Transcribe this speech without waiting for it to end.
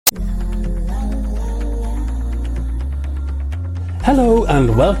Hello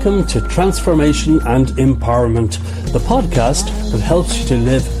and welcome to Transformation and Empowerment, the podcast that helps you to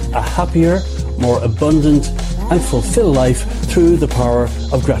live a happier, more abundant and fulfilled life through the power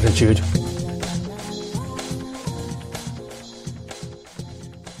of gratitude.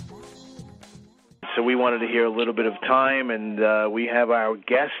 So we wanted to hear a little bit of time, and we have our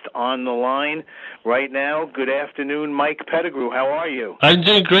guest on the line right now. Good afternoon, Mike Pettigrew. How are you? I'm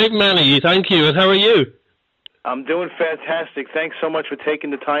doing great, Manny. Thank you. And how are you? I'm doing fantastic. Thanks so much for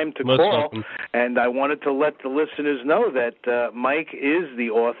taking the time to Most call. welcome. And I wanted to let the listeners know that Mike is the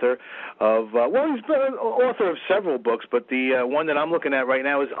author of, he's been an author of several books, but the one that I'm looking at right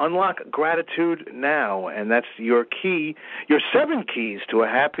now is Unlock Gratitude Now, and that's your 7 keys to a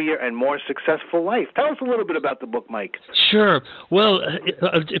happier and more successful life. Tell us a little bit about the book, Mike. Sure. Well,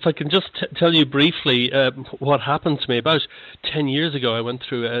 if I can just tell you briefly what happened to me. About 10 years ago, I went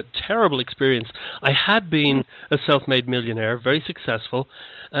through a terrible experience. I had been a self-made millionaire, very successful,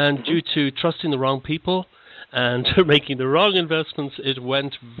 and due to trusting the wrong people and making the wrong investments, it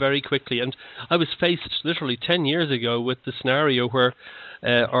went very quickly. And I was faced literally 10 years ago with the scenario where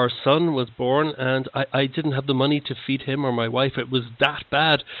our son was born and I didn't have the money to feed him or my wife. It was that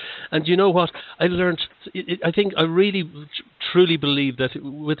bad. And you know what? I learned, I think I really truly believe that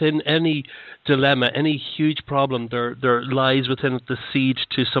within any dilemma, any huge problem, there lies within it the seed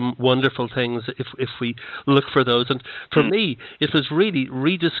to some wonderful things if we look for those. And for me, it was really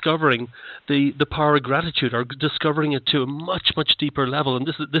rediscovering the power of gratitude, or discovering it to a much, much deeper level. And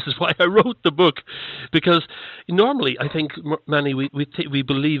this is why I wrote the book, because normally I think, Manny, we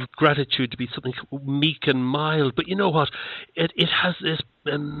believe gratitude to be something meek and mild, but you know what? It has this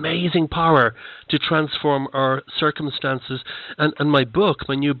amazing power to transform our circumstances. And my book,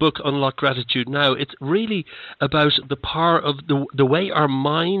 my new book, Unlock Gratitude Now, it's really about the power of the way our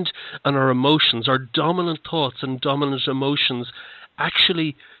mind and our emotions, our dominant thoughts and dominant emotions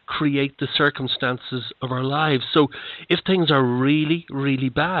actually create the circumstances of our lives. So if things are really, really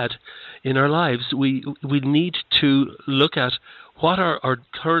bad in our lives, we need to look at what are our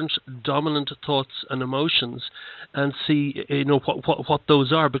current dominant thoughts and emotions and see, what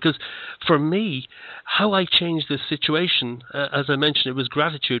those are. Because for me, how I changed this situation, as I mentioned, it was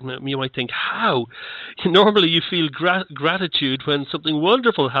gratitude. You might think, how? Normally you feel gratitude when something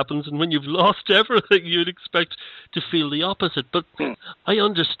wonderful happens, and when you've lost everything, you'd expect to feel the opposite. But I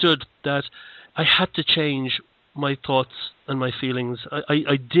understood that I had to change my thoughts and my feelings.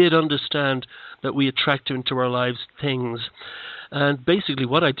 I did understand that we attract into our lives things. And basically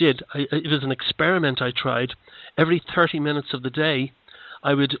what I did, it was an experiment I tried. Every 30 minutes of the day,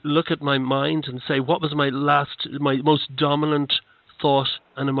 I would look at my mind and say, what was my most dominant thought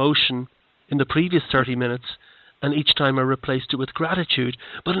and emotion in the previous 30 minutes? And each time I replaced it with gratitude.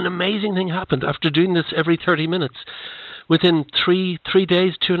 But an amazing thing happened after doing this every 30 minutes. Within 3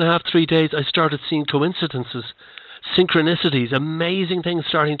 days, 2.5, 3 days, I started seeing coincidences, synchronicities, amazing things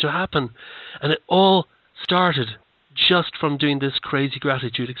starting to happen. And it all started just from doing this crazy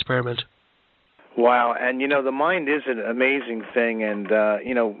gratitude experiment. Wow, and the mind is an amazing thing, and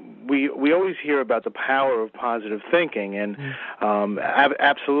we always hear about the power of positive thinking, and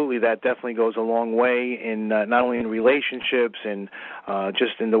absolutely that definitely goes a long way in not only in relationships and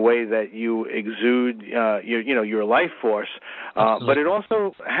just in the way that you exude your life force, but it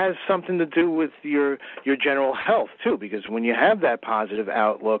also has something to do with your general health too, because when you have that positive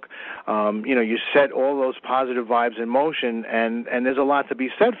outlook, you set all those positive vibes in motion, and there's a lot to be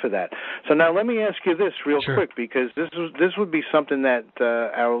said for that. So now let me ask you this real quick, because this would be something that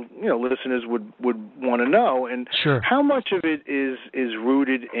our listeners would want to know, and how much of it is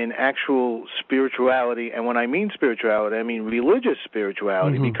rooted in actual spirituality. And when I mean spirituality, I mean religious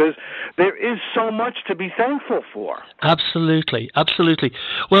spirituality, because there is so much to be thankful for. Absolutely.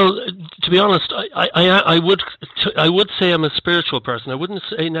 Well, to be honest, I would say I'm a spiritual person. I wouldn't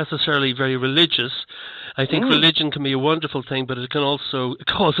say necessarily very religious. I think religion can be a wonderful thing, but it can also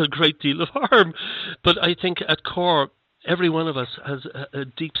cause a great deal of harm. But I think at core, every one of us has a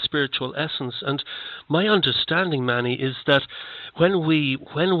deep spiritual essence, and my understanding, Manny, is that when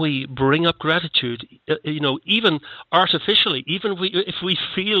we bring up gratitude, even artificially, even if we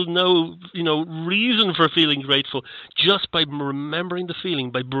feel no reason for feeling grateful, just by remembering the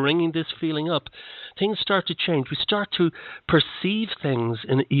feeling, by bringing this feeling up, things start to change. We start to perceive things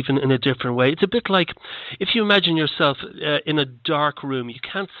even in a different way. It's a bit like if you imagine yourself in a dark room, you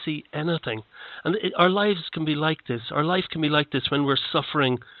can't see anything. And our lives can be like this. Our life can be like this when we're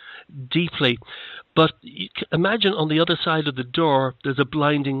suffering deeply. But imagine on the other side of the door, there's a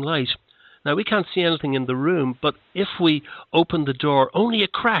blinding light. Now, we can't see anything in the room, but if we open the door only a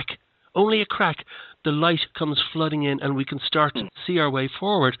crack, the light comes flooding in and we can start to see our way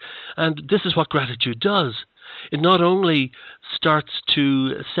forward. And this is what gratitude does. It not only starts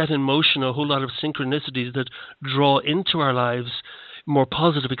to set in motion a whole lot of synchronicities that draw into our lives more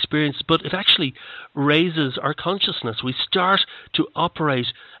positive experience, but it actually raises our consciousness. We start to operate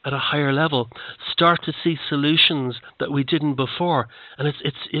at a higher level, start to see solutions that we didn't before, and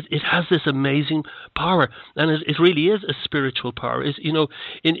it has this amazing power, and it really is a spiritual power. Is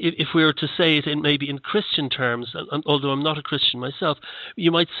if we were to say it maybe in Christian terms, and although I'm not a Christian myself, you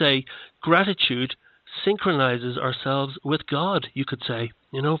might say gratitude synchronizes ourselves with God. You could say,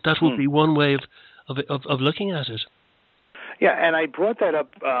 that would be one way of looking at it. Yeah, and I brought that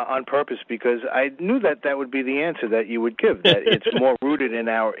up on purpose because I knew that would be the answer that you would give, that it's more rooted in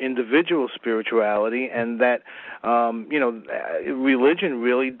our individual spirituality, and that, religion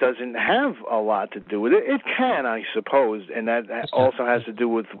really doesn't have a lot to do with it. It can, I suppose, and that also has to do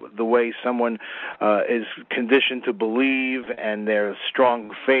with the way someone is conditioned to believe and their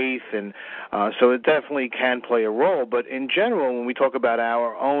strong faith, and so it definitely can play a role. But in general, when we talk about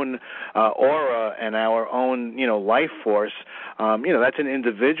our own aura and our own, life force, that's an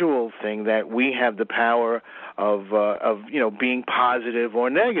individual thing that we have the power of being positive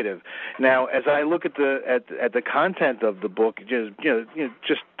or negative. Now, as I look at the content of the book,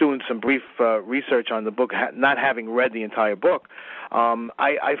 just doing some brief research on the book, not having read the entire book,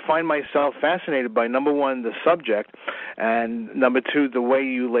 I find myself fascinated by, number one, the subject, and number two, the way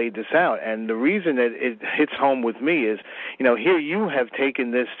you laid this out. And the reason that it hits home with me is, here you have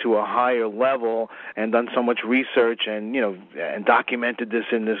taken this to a higher level and done so much research and documented this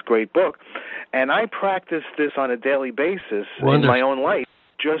in this great book. And I practice this on a daily basis in my own life,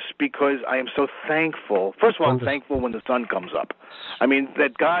 just because I am so thankful. First of all, I'm thankful when the sun comes up. I mean,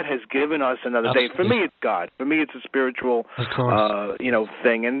 that God has given us another day. For me, it's God. For me, it's a spiritual,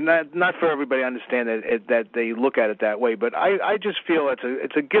 thing. And not for everybody to understand that they look at it that way. But I just feel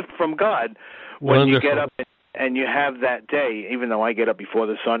it's a gift from God when you get up and you have that day, even though I get up before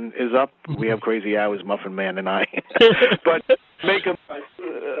the sun is up. We have crazy hours, Muffin Man and I. But make them...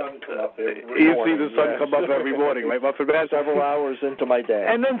 you see the sun come up every morning, right, Muffin Man? Several hours into my day.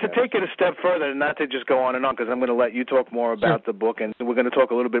 And then to take it a step further, and not to just go on and on, because I'm going to let you talk more about the book, and we're going to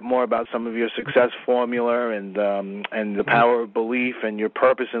talk a little bit more about some of your success formula and the power of belief and your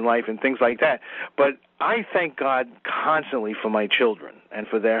purpose in life and things like that. But I thank God constantly for my children and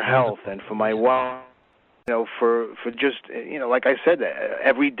for their health and for my wealth. For just, like I said,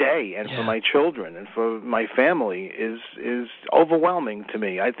 every day, and for my children and for my family is overwhelming to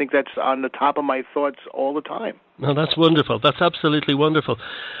me. I think that's on the top of my thoughts all the time. No, that's wonderful. That's absolutely wonderful.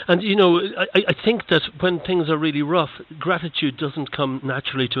 And, I think that when things are really rough, gratitude doesn't come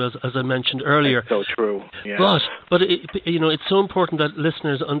naturally to us, as I mentioned earlier. That's so true. Yeah. But it's so important that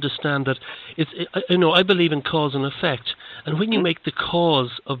listeners understand that I believe in cause and effect. And when you make the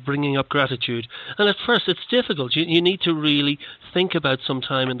cause of bringing up gratitude, and at first it's difficult. You need to really think about some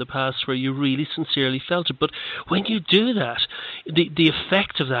time in the past where you really sincerely felt it. But when you do that, the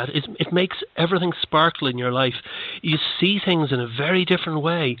effect of that is it makes everything sparkle in your life. You see things in a very different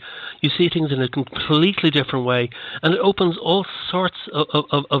way. You see things in a completely different way, and it opens all sorts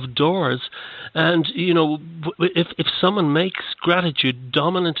of doors. And if someone makes gratitude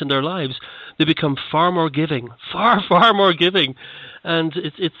dominant in their lives, they become far more giving, far more giving. And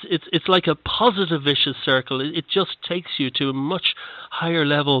it's like a positive vicious circle. It just takes you to a much higher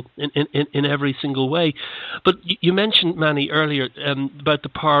level in every single way. But you mentioned, Manny, earlier about the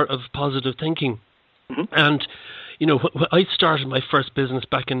power of positive thinking. Mm-hmm. And I started my first business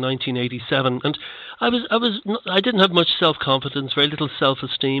back in 1987, and I didn't have much self-confidence, very little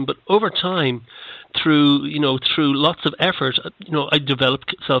self-esteem, but over time, through lots of effort, I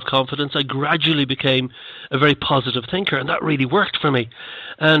developed self-confidence. I gradually became a very positive thinker, and that really worked for me.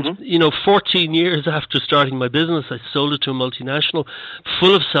 And 14 years after starting my business, I sold it to a multinational,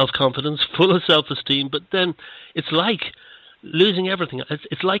 full of self-confidence, full of self-esteem. But then it's like losing everything.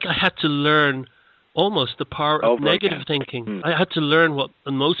 It's like I had to learn almost the power of negative thinking. I had to learn what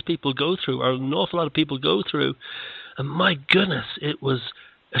most people go through, or an awful lot of people go through. And my goodness, it was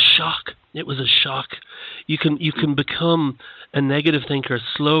a shock. It was a shock. You can become a negative thinker.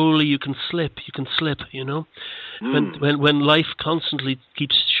 Slowly you can slip, When life constantly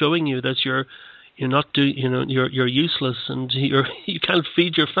keeps showing you that you're not doing, you're useless, and you can't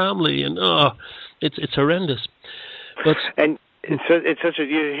feed your family, and it's horrendous. But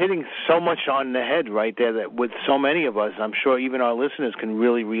you're hitting so much on the head right there that with so many of us, I'm sure even our listeners can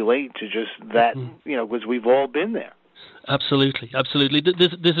really relate to just that, because we've all been there. Absolutely.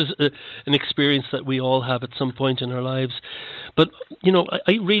 This is an experience that we all have at some point in our lives. But,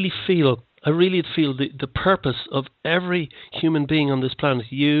 I really feel I really feel the purpose of every human being on this planet,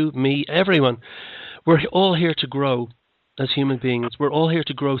 you, me, everyone, we're all here to grow as human beings. We're all here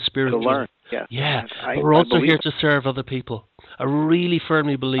to grow spiritually. To learn. Yeah. But we're also here to serve other people. I really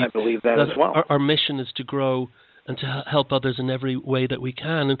firmly believe that as well. Our mission is to grow and to help others in every way that we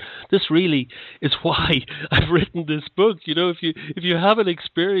can. And this really is why I've written this book. You know, if you have an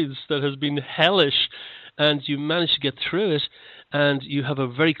experience that has been hellish and you manage to get through it, and you have a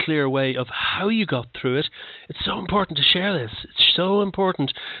very clear way of how you got through it, it's so important to share this. It's so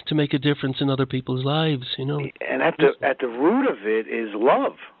important to make a difference in other people's lives, you know. And at the root of it is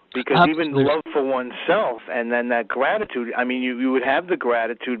love. Because Absolutely. Even love for oneself, and then that gratitude, I mean, you would have the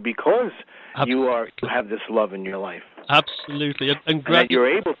gratitude because Absolutely. you have this love in your life. Absolutely. And that you're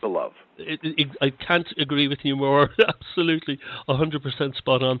able to love. I can't agree with you more. Absolutely. 100%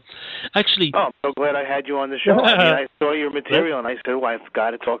 spot on. Actually... Oh, I'm so glad I had you on the show. I mean, I saw your material, and I said, well, I've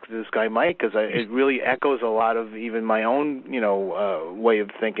got to talk to this guy, Mike, because it really echoes a lot of even my own, way of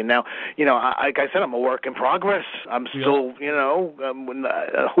thinking. Now, like I said, I'm a work in progress. I'm still,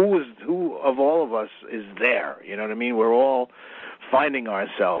 who of all of us is there? You know what I mean? We're all finding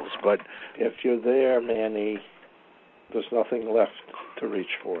ourselves, but... If you're there, Manny, there's nothing left to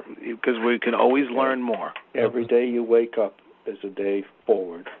reach for. Because we can always learn more. Every day you wake up is a day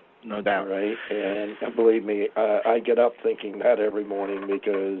forward. No doubt. Right? And believe me, I get up thinking that every morning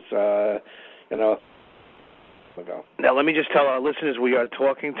because, Now, let me just tell our listeners we are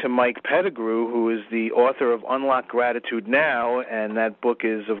talking to Mike Pettigrew, who is the author of Unlock Gratitude Now, and that book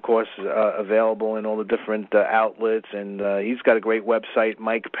is, of course, available in all the different outlets, and he's got a great website,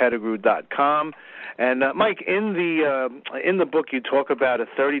 MikePettigrew.com. And Mike, in the book, you talk about a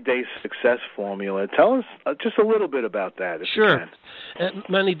 30-day success formula. Tell us just a little bit about that, if Sure. you can.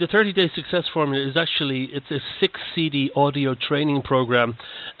 Manny, the 30-day success formula is actually it's a 6-CD audio training program.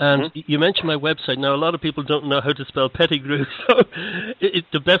 And you mentioned my website. Now, a lot of people don't know how to spell Pettigrew, so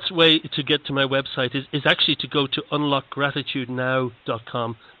the best way to get to my website is actually to go to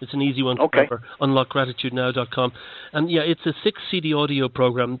unlockgratitudenow.com. It's an easy one to remember, unlockgratitudenow.com. And yeah, it's a 6-CD audio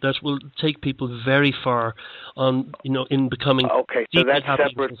program that will take people very far on, in becoming. Okay, so that's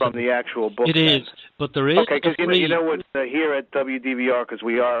separate from the actual book. It is, but there is. Okay, because you know what, here at WDVR, because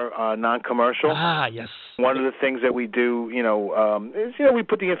we are non-commercial. Ah, yes. One of the things that we do, is we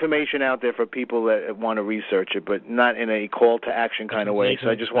put the information out there for people that want to research it, but not in a call to action kind of way. So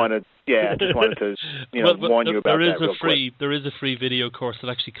I just wanted to, warn you about that real quick. There is a free video course that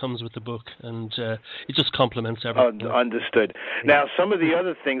actually comes with the book, and it just complements everything. Understood. Now, some of the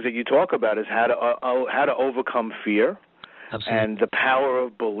other things that you talk about is how to overcome fear. Absolutely. And the power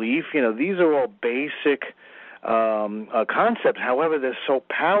of belief. These are all basic concepts. However, they're so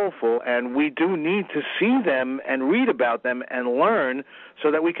powerful, and we do need to see them and read about them and learn so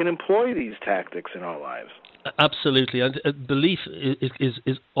that we can employ these tactics in our lives. Absolutely, and belief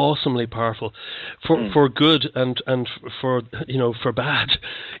is awesomely powerful for good and for for bad.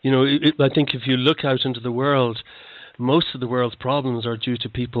 I think if you look out into the world, most of the world's problems are due to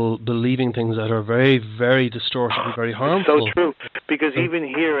people believing things that are very, very distorted and very harmful. So true, because even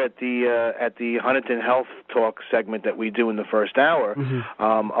here at the Huntington Health Talk segment that we do in the first hour,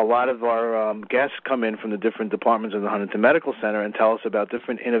 a lot of our guests come in from the different departments of the Huntington Medical Center and tell us about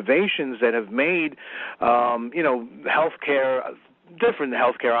different innovations that have made, different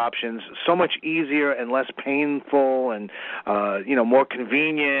healthcare options so much easier and less painful and more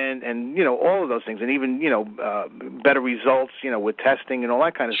convenient and all of those things, and even better results with testing and all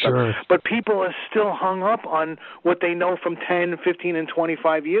that kind of stuff. But people are still hung up on what they know from 10, 15 and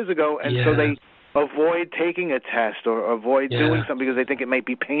 25 years ago, and so they avoid taking a test or avoid doing something because they think it might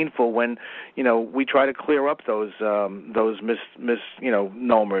be painful when we try to clear up those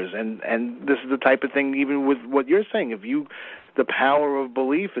misnomers, and this is the type of thing, even with what you're saying, the power of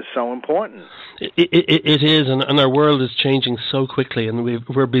belief is so important. It is, and our world is changing so quickly, and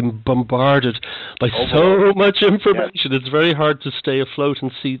we're being bombarded by so much information. It's very hard to stay afloat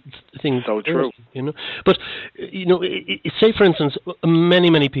and see things. So true. But say for instance,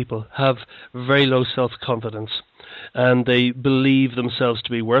 many people have very low self-confidence, and they believe themselves to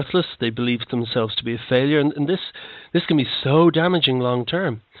be worthless. They believe themselves to be a failure, and this can be so damaging long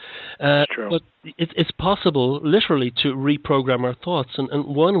term. True. But it's possible, literally, to reprogram our thoughts, and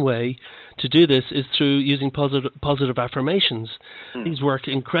one way to do this is through using positive affirmations. These work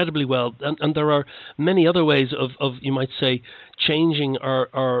incredibly well, and there are many other ways of you might say, changing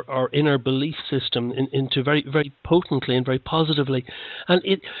our inner belief system into very, very potently and very positively. And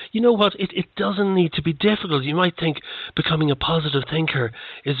it doesn't need to be difficult. You might think becoming a positive thinker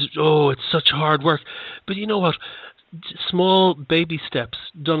is, it's such hard work. But you know what? small baby steps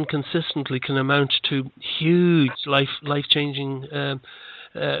done consistently can amount to huge life-changing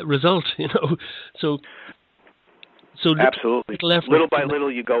result. So absolutely, little by little,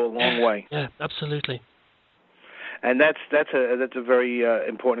 you go a long way. Yeah, absolutely. And that's a very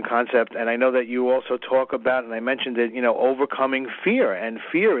important concept. And I know that you also talk about, and I mentioned it, overcoming fear. And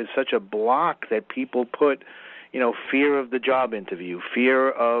fear is such a block that people put. Fear of the job interview,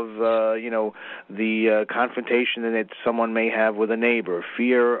 fear of, the confrontation that someone may have with a neighbor,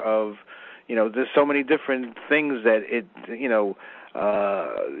 fear of, there's so many different things that it,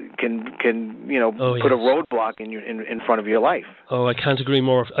 can put a roadblock in front of your life. Oh, I can't agree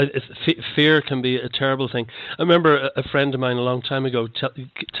more. Fear can be a terrible thing. I remember a friend of mine a long time ago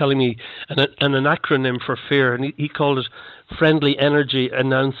telling me an acronym for fear, and he called it friendly energy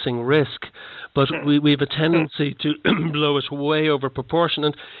announcing risk. But we have a tendency to blow it way over proportion.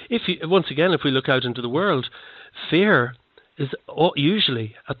 And if we look out into the world, fear is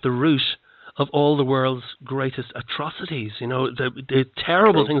usually at the root of all the world's greatest atrocities, the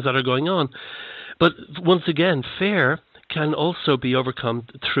terrible things that are going on. But once again, fear can also be overcome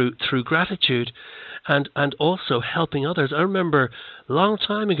through gratitude and also helping others. I remember a long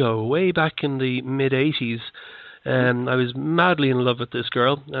time ago, way back in the mid-'80s, I was madly in love with this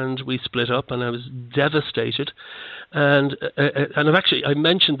girl, and we split up, and I was devastated. And I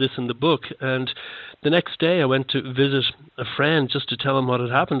mentioned this in the book. And the next day, I went to visit a friend just to tell him what had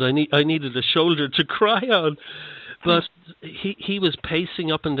happened. I needed a shoulder to cry on, but he was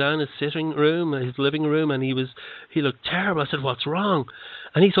pacing up and down his his living room, and he looked terrible. I said, "What's wrong?"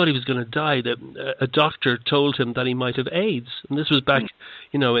 And he thought he was going to die. A doctor told him that he might have AIDS, and this was back,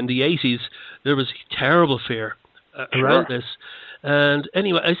 in the 80s. There was terrible fear around this. And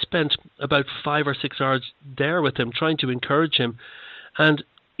anyway, I spent about 5 or 6 hours there with him, trying to encourage him. And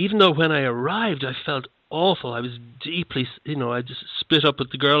even though when I arrived, I felt awful, I was deeply, I just split up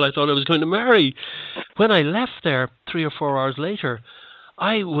with the girl I thought I was going to marry. When I left there 3 or 4 hours later,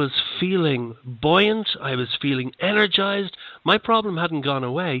 I was feeling buoyant, I was feeling energized. My problem hadn't gone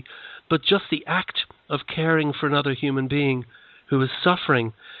away, but just the act of caring for another human being who was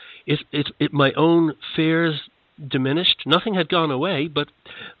suffering, my own fears diminished. Nothing had gone away, but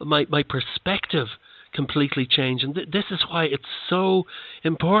my perspective completely changed. And this is why it's so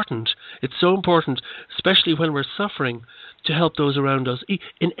important. It's so important, especially when we're suffering, to help those around us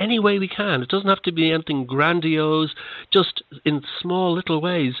in any way we can. It doesn't have to be anything grandiose, just in small little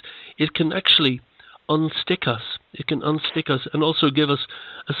ways. It can actually unstick us. It can unstick us and also give us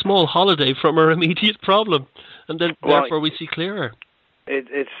a small holiday from our immediate problem. And then therefore we see clearer.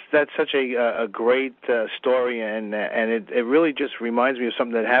 That's such a great story, and it really just reminds me of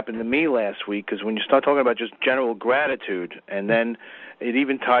something that happened to me last week. Because when you start talking about just general gratitude, and then it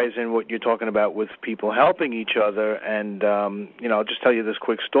even ties in what you're talking about with people helping each other. And I'll just tell you this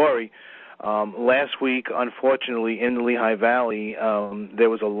quick story. Last week, unfortunately, in the Lehigh Valley, there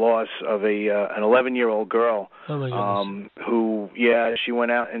was a loss of an 11-year-old girl who, she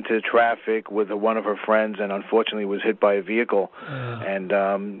went out into traffic with one of her friends and unfortunately was hit by a vehicle.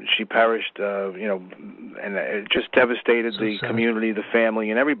 And she perished, and it just devastated the community, the family,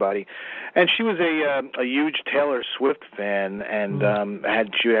 and everybody. And she was a huge Taylor Swift fan, and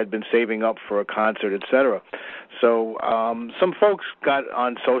she had been saving up for a concert, etc. So some folks got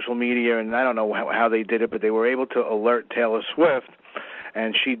on social media, and I don't know how they did it, but they were able to alert Taylor Swift,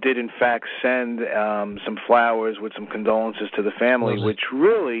 and she did, in fact, send some flowers with some condolences to the family, which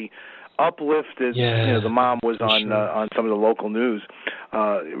really uplifted. The mom was on some of the local news.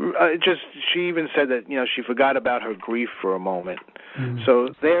 She even said that she forgot about her grief for a moment.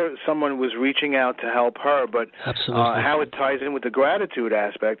 So someone was reaching out to help her, but how it ties in with the gratitude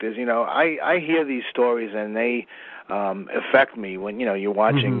aspect is, I hear these stories and they affect me when you're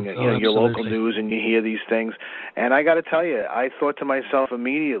watching your local news and you hear these things. And I got to tell you, I thought to myself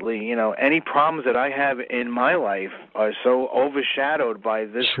immediately, any problems that I have in my life are so overshadowed by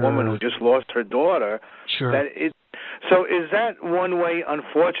this woman who just lost her daughter that it. So is that one way,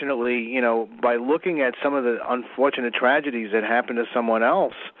 unfortunately, by looking at some of the unfortunate tragedies that happened to someone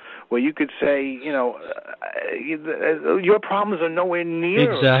else, where you could say, your problems are nowhere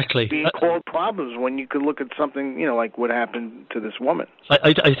near being called problems when you could look at something, like what happened to this woman.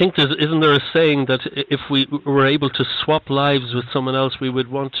 I think isn't there a saying that if we were able to swap lives with someone else, we would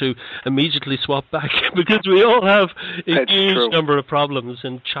want to immediately swap back because we all have a huge number of problems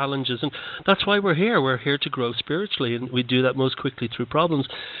and challenges. And that's why we're here. We're here to grow spiritually, and we do that most quickly through problems.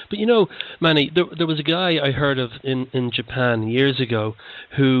 But Manny, there was a guy I heard of in Japan years ago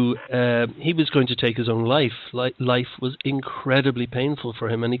who he was going to take his own life. Life was incredibly painful for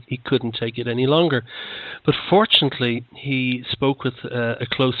him, and he couldn't take it any longer. But fortunately, he spoke with a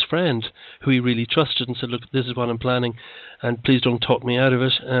close friend who he really trusted and said, look, this is what I'm planning, and please don't talk me out of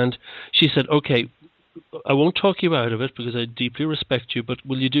it. And she said, okay, I won't talk you out of it because I deeply respect you, but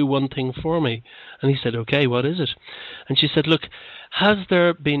will you do one thing for me? And he said, okay, what is it? And she said, look, has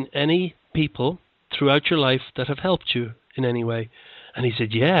there been any people throughout your life that have helped you in any way? And he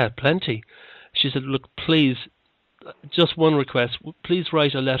said, yeah, plenty. She said, look, please, just one request, please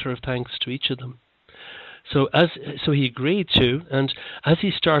write a letter of thanks to each of them. So he agreed to, and as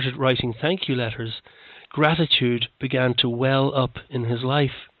he started writing thank you letters, gratitude began to well up in his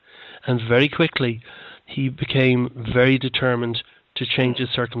life. And very quickly, he became very determined to change his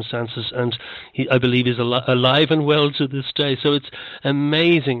circumstances, and I believe is alive and well to this day. So it's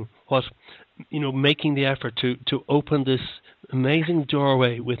amazing what, making the effort to open this amazing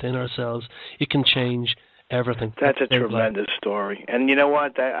doorway within ourselves, it can change everything. That's a tremendous story. And you know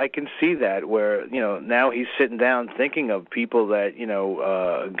what? I can see that where, now he's sitting down thinking of people that,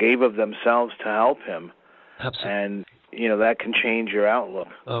 gave of themselves to help him. Absolutely. And that can change your outlook.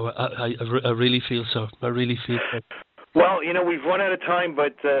 Oh, I really feel so. I really feel so. Well, we've run out of time,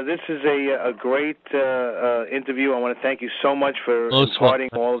 but this is a great interview. I want to thank you so much for imparting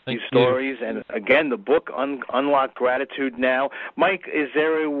all of these stories. And again, the book, Unlock Gratitude Now. Mike, is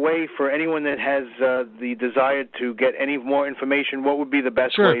there a way for anyone that has the desire to get any more information? What would be the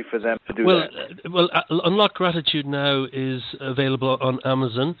best way for them to do that? Well, Unlock Gratitude Now is available on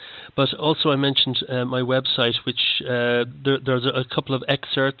Amazon, but also I mentioned my website, which there's a couple of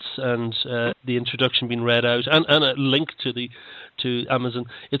excerpts and the introduction being read out, and a link to Amazon.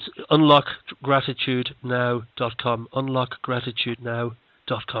 It's unlockgratitudenow.com.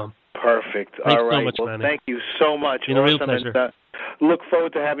 Unlockgratitudenow.com. Perfect. Thanks all right. So much, well, Manny. thank you so much. It's been a real pleasure. And, look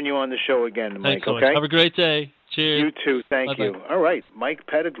forward to having you on the show again, Mike. Thanks so okay? much. Have a great day. Cheers. You too. Thank you. All right. Mike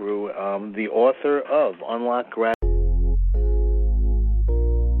Pettigrew, the author of Unlock Gratitude.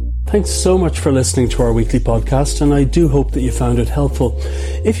 Thanks so much for listening to our weekly podcast, and I do hope that you found it helpful.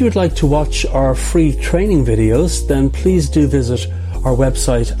 If you would like to watch our free training videos, then please do visit our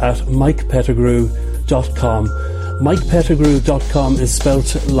website at mikepettigrew.com. MikePettigrew.com is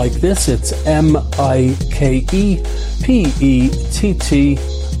spelt like this. It's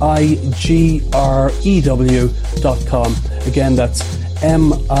MikePettigrew.com. Again, that's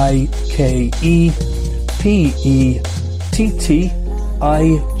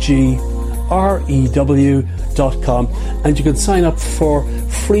MikePettigrew.com, and you can sign up for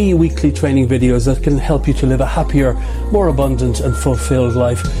free weekly training videos that can help you to live a happier, more abundant and fulfilled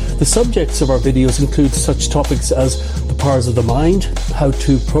life. The subjects of our videos include such topics as the powers of the mind, how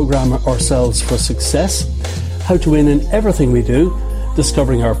to program ourselves for success, how to win in everything we do,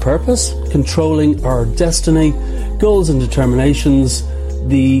 discovering our purpose, controlling our destiny, goals and determinations,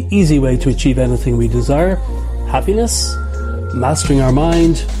 the easy way to achieve anything we desire, happiness, mastering our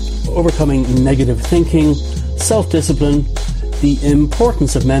mind, overcoming negative thinking, self-discipline, the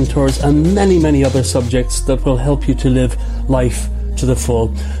importance of mentors, and many, many other subjects that will help you to live life to the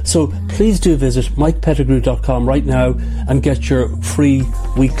full. So please do visit MikePettigrew.com right now and get your free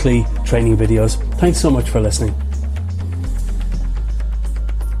weekly training videos. Thanks so much for listening.